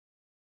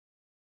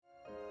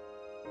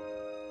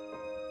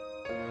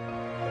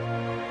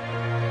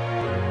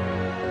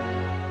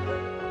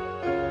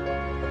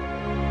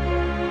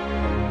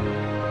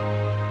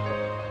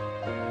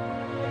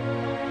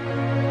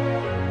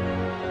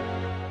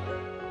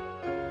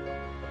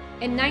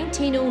In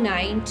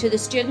 1909, to the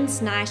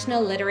Students'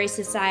 National Literary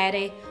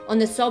Society on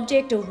the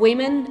subject of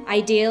women,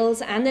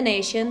 ideals and the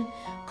nation,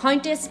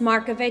 Constance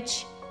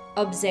Markievicz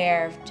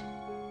observed,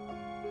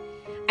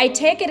 "I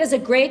take it as a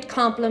great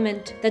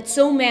compliment that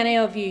so many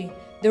of you,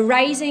 the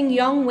rising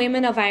young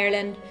women of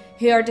Ireland,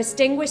 who are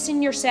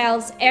distinguishing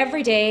yourselves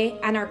every day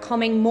and are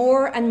coming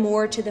more and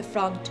more to the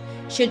front,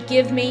 should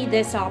give me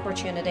this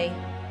opportunity.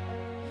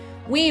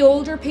 We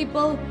older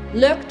people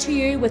look to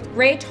you with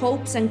great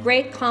hopes and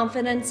great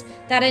confidence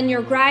that in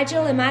your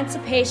gradual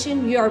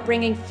emancipation you are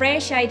bringing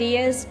fresh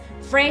ideas,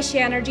 fresh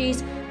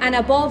energies, and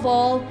above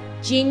all,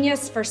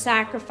 genius for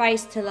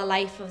sacrifice to the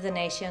life of the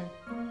nation."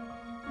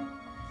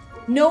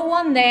 No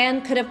one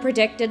then could have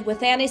predicted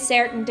with any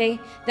certainty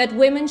that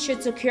women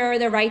should secure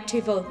the right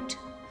to vote,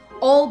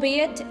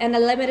 albeit in a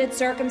limited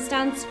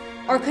circumstance,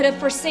 or could have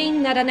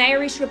foreseen that an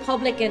Irish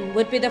Republican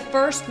would be the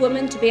first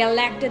woman to be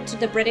elected to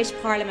the British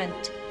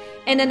Parliament,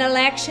 in an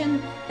election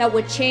that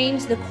would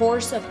change the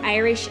course of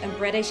Irish and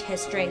British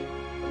history.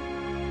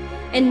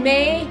 In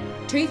May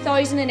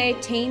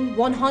 2018,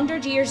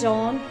 100 years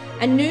on,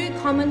 a new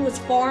common was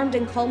formed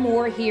in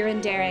Culmore here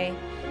in Derry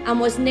and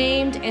was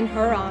named in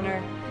her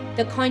honour,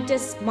 the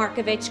Constance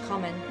Markievicz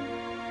Common.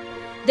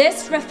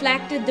 This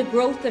reflected the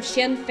growth of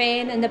Sinn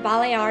Féin in the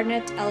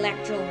Ballyarnett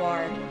electoral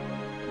ward.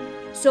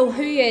 So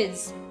who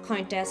is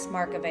Constance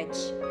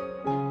Markievicz?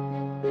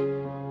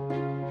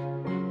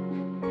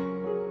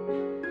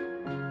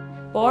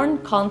 Born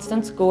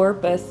Constance Gore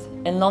Booth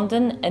in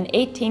London in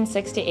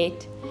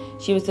 1868,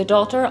 she was the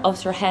daughter of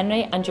Sir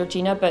Henry and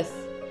Georgina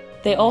Booth.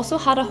 They also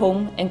had a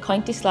home in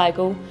County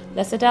Sligo,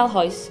 Lissadell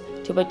House,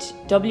 to which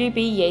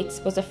W.B.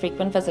 Yeats was a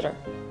frequent visitor.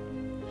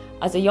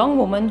 As a young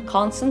woman,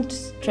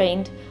 Constance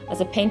trained as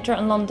a painter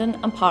in London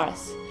and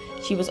Paris.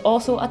 She was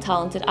also a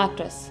talented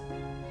actress.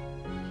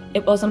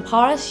 It was in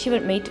Paris she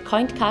would meet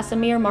Count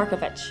Casimir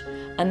Markievicz,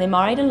 and they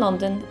married in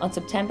London on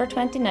September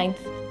 29,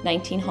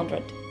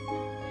 1900.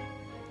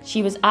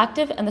 She was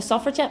active in the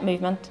suffragette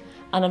movement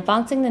and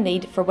advancing the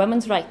need for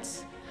women's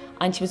rights,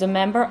 and she was a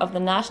member of the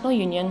National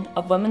Union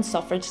of Women's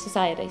Suffrage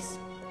Societies.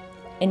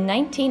 In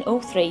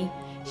 1903,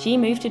 she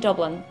moved to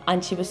Dublin,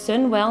 and she was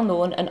soon well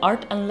known in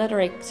art and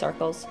literary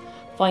circles,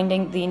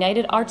 founding the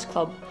United Arts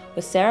Club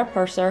with Sarah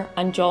Purser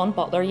and John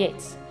Butler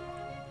Yeats.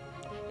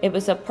 It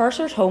was at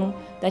Purser's home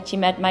that she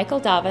met Michael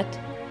Davitt,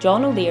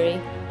 John O'Leary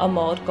and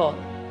Maud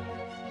Gonne.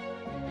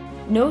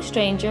 No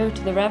stranger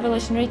to the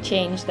revolutionary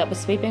change that was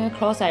sweeping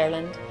across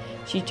Ireland,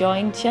 she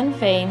joined Sinn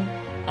Féin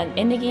and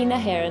Inagi na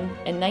hÉireann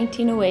in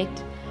 1908,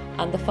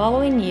 and the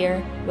following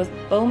year, with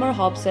Bulmer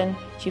Hobson,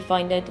 she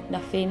founded na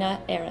Fianna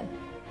Éireann.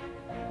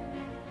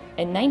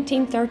 In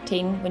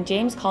 1913, when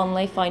James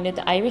Connolly founded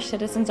the Irish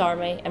Citizens'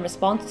 Army in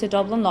response to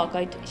Dublin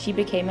lockout, she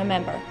became a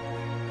member.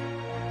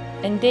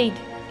 Indeed,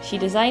 she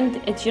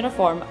designed its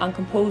uniform and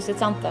composed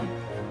its anthem.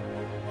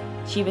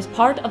 She was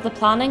part of the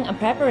planning and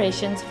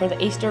preparations for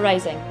the Easter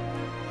Rising.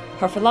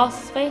 Her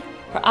philosophy,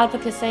 her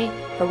advocacy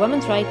for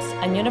women's rights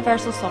and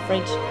universal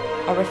suffrage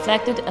are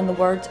reflected in the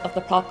words of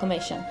the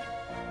proclamation.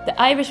 "The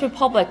Irish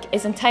Republic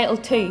is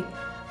entitled to,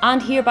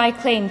 and hereby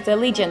claims the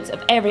allegiance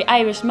of every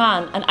Irish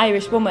man and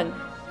Irish woman.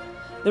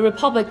 The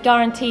Republic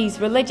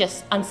guarantees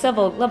religious and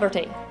civil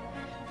liberty,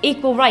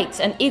 equal rights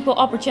and equal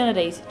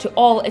opportunities to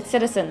all its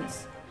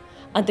citizens,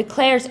 and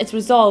declares its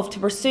resolve to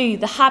pursue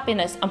the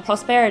happiness and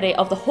prosperity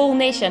of the whole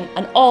nation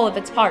and all of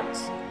its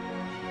parts,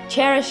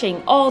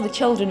 cherishing all the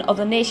children of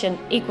the nation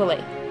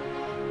equally,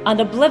 and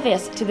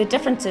oblivious to the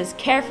differences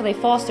carefully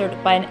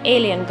fostered by an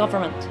alien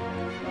government,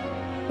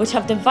 which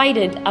have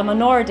divided a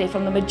minority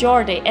from the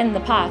majority in the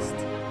past."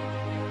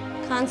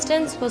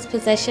 Constance was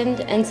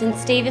positioned in St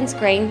Stephen's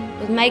Green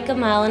with Michael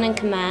Mallon in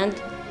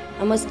command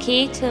and was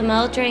key to the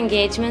military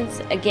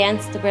engagements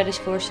against the British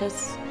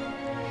forces.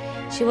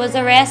 She was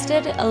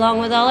arrested along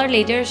with all her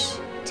leaders,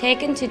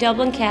 taken to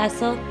Dublin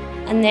Castle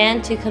and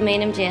then to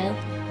Kilmainham Jail.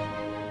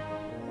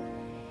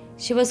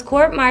 She was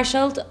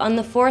court-martialled on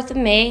the 4th of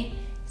May,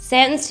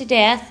 sentenced to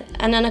death,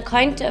 and on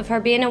account of her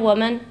being a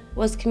woman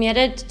was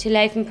commuted to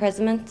life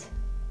imprisonment.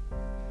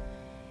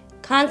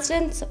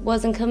 Constance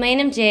was in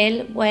Kilmainham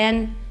Jail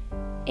when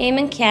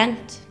Eamon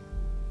Kent,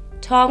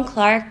 Tom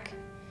Clark,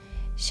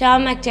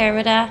 Sean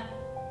McDermott,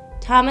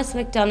 Thomas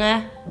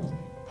McDonough,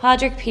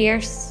 Padraig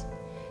Pearse,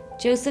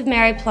 Joseph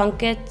Mary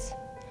Plunkett,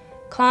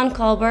 Con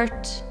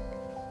Colbert,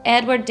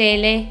 Edward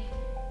Daly,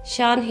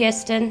 Sean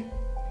Houston,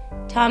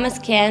 Thomas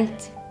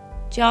Kent,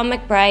 John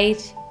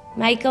McBride,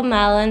 Michael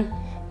Mallon,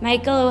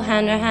 Michael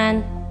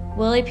O'Hanrahan,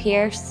 Willie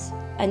Pearse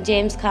and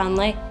James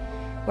Connolly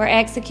were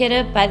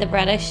executed by the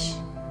British.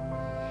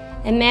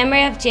 In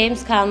memory of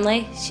James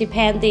Connolly, she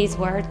penned these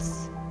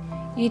words: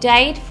 "You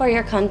died for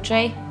your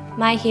country,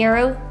 my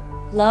hero,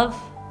 love,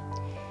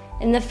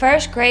 in the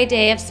first grey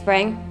day of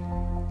spring.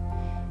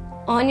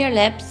 On your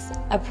lips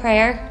a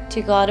prayer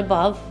to God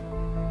above,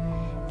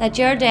 that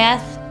your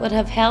death would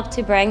have helped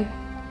to bring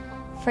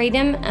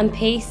freedom and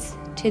peace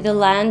to the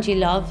land you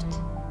loved.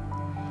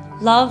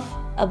 Love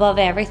above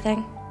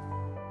everything."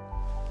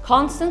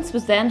 Constance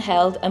was then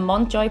held in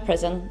Mountjoy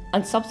Prison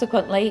and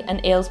subsequently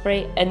in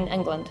Aylesbury in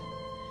England.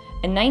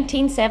 In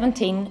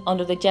 1917,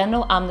 under the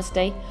general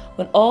amnesty,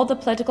 when all the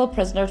political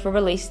prisoners were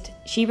released,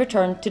 she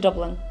returned to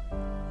Dublin.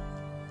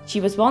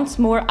 She was once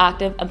more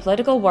active in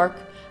political work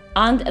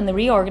and in the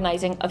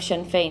reorganising of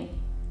Sinn Féin.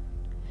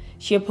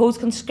 She opposed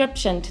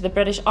conscription to the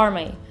British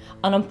Army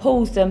and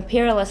opposed the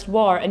imperialist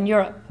war in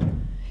Europe.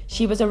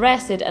 She was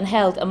arrested and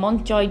held in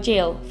Mountjoy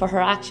jail for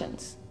her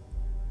actions.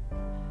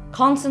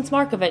 Constance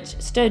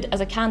Markievicz stood as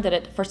a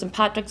candidate for St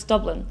Patrick's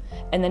Dublin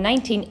in the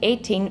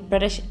 1918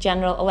 British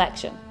general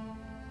election.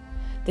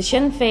 The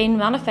Sinn Féin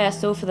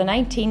manifesto for the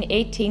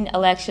 1918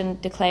 election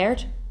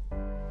declared,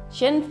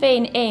 "Sinn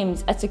Féin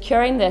aims at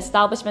securing the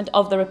establishment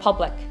of the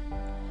Republic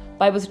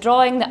by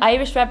withdrawing the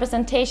Irish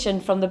representation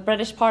from the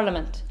British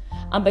Parliament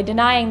and by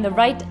denying the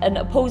right and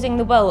opposing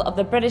the will of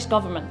the British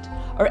government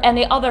or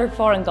any other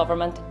foreign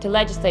government to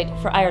legislate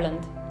for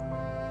Ireland,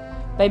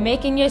 by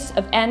making use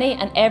of any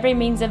and every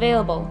means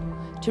available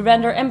to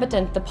render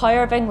impotent the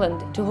power of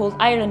England to hold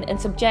Ireland in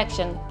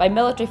subjection by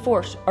military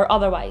force or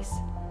otherwise,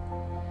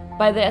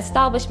 by the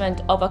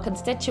establishment of a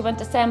constituent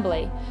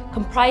assembly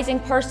comprising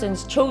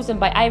persons chosen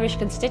by Irish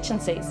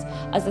constituencies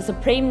as the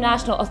supreme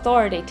national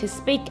authority to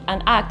speak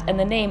and act in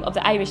the name of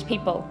the Irish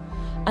people,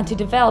 and to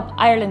develop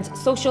Ireland's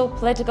social,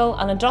 political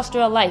and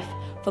industrial life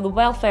for the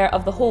welfare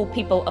of the whole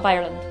people of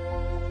Ireland."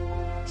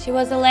 She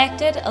was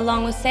elected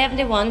along with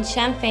 71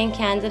 Sinn Féin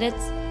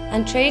candidates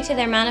and, true to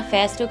their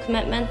manifesto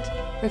commitment,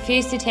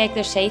 refused to take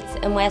their seats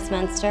in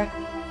Westminster.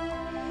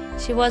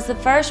 She was the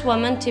first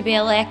woman to be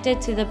elected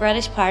to the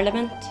British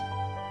Parliament.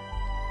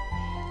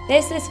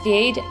 This is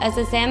viewed as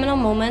a seminal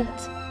moment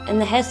in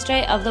the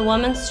history of the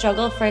women's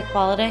struggle for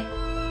equality.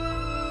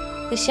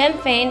 The Sinn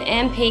Féin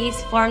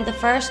MPs formed the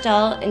First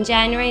Dáil in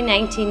January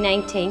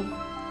 1919.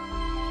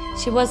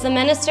 She was the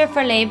Minister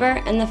for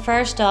Labour in the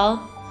First Dáil,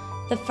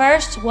 the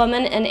first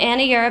woman in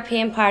any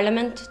European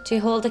Parliament to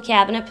hold a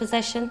cabinet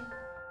position.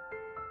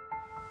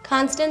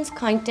 Constance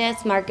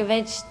Countess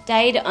Markievicz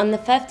died on the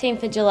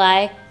 15th of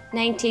July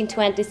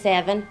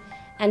 1927,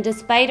 and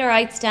despite her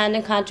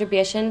outstanding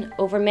contribution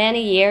over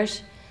many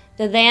years,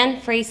 the then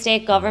Free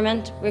State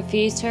government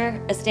refused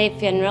her a state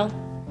funeral.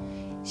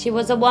 She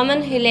was a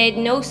woman who laid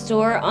no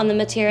store on the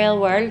material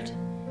world,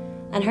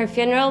 and her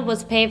funeral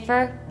was paid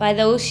for by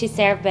those she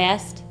served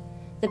best,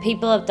 the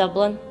people of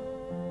Dublin.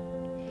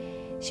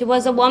 She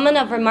was a woman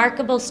of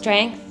remarkable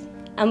strength,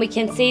 and we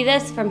can see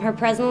this from her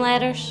prison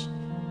letters.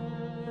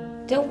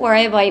 "Don't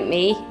worry about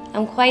me,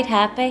 I'm quite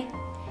happy.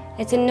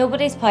 It's in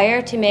nobody's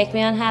power to make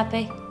me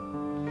unhappy.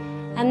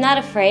 I'm not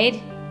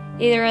afraid,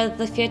 either of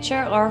the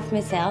future or of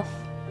myself.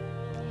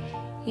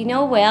 You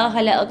know well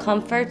how little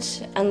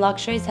comforts and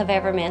luxuries have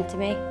ever meant to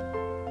me.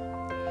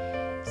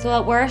 So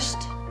at worst,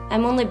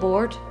 I'm only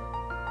bored."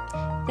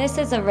 This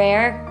is a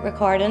rare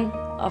recording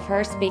of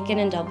her speaking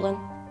in Dublin.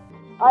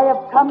 "I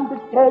have come to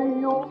tell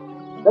you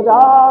that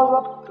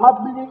our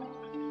republic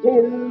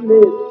still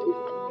lives.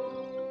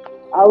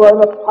 Our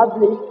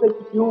republic that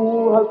you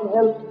have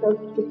helped us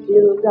to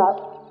build up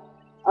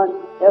and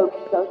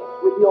helped us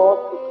with your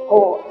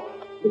support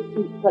to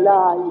keep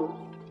alive.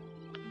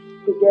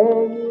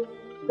 Today,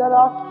 there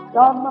are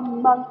some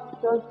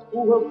amongst us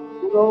who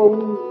have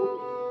grown weak.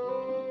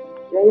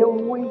 They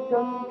have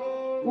weakened,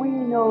 we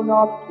know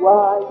not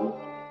why.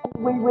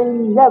 We will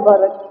never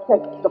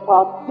accept the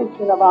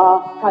partition of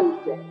our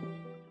country."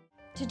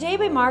 Today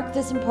we mark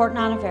this important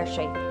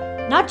anniversary,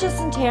 not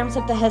just in terms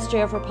of the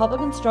history of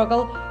Republican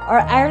struggle or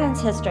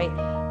Ireland's history,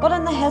 but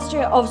in the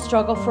history of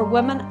struggle for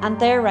women and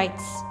their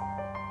rights.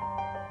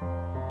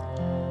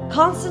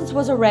 Constance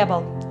was a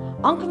rebel,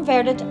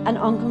 unconverted and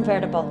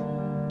unconvertible.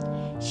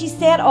 She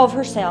said of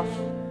herself,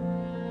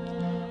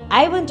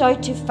 "I went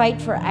out to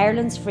fight for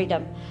Ireland's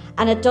freedom,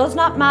 and it does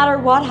not matter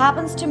what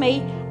happens to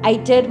me, I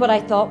did what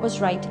I thought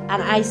was right,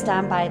 and I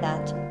stand by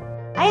that."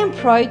 I am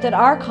proud that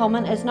our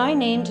common is now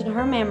named in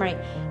her memory,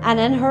 and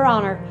in her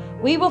honour,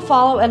 we will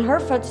follow in her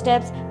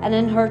footsteps and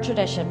in her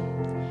tradition.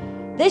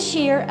 This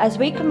year, as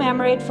we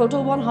commemorate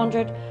Photo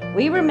 100,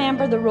 we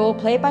remember the role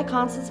played by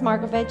Constance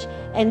Markievicz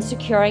in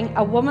securing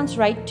a woman's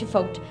right to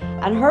vote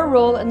and her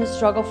role in the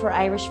struggle for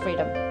Irish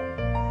freedom.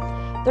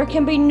 There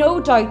can be no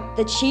doubt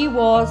that she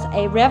was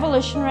a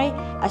revolutionary,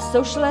 a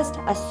socialist,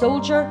 a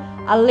soldier,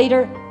 a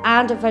leader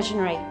and a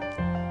visionary.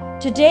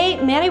 Today,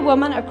 many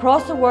women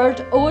across the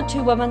world owe it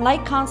to women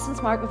like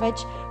Constance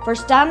Markievicz for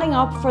standing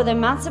up for the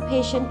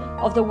emancipation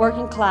of the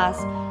working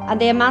class and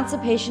the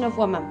emancipation of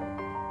women.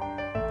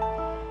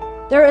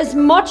 There is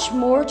much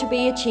more to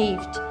be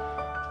achieved,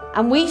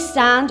 and we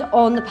stand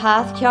on the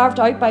path carved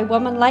out by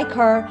women like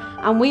her,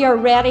 and we are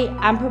ready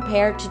and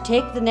prepared to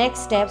take the next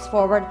steps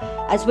forward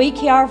as we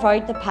carve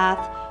out the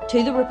path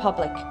to the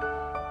Republic.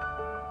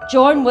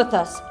 Join with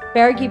us,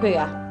 Bergi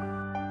Bua.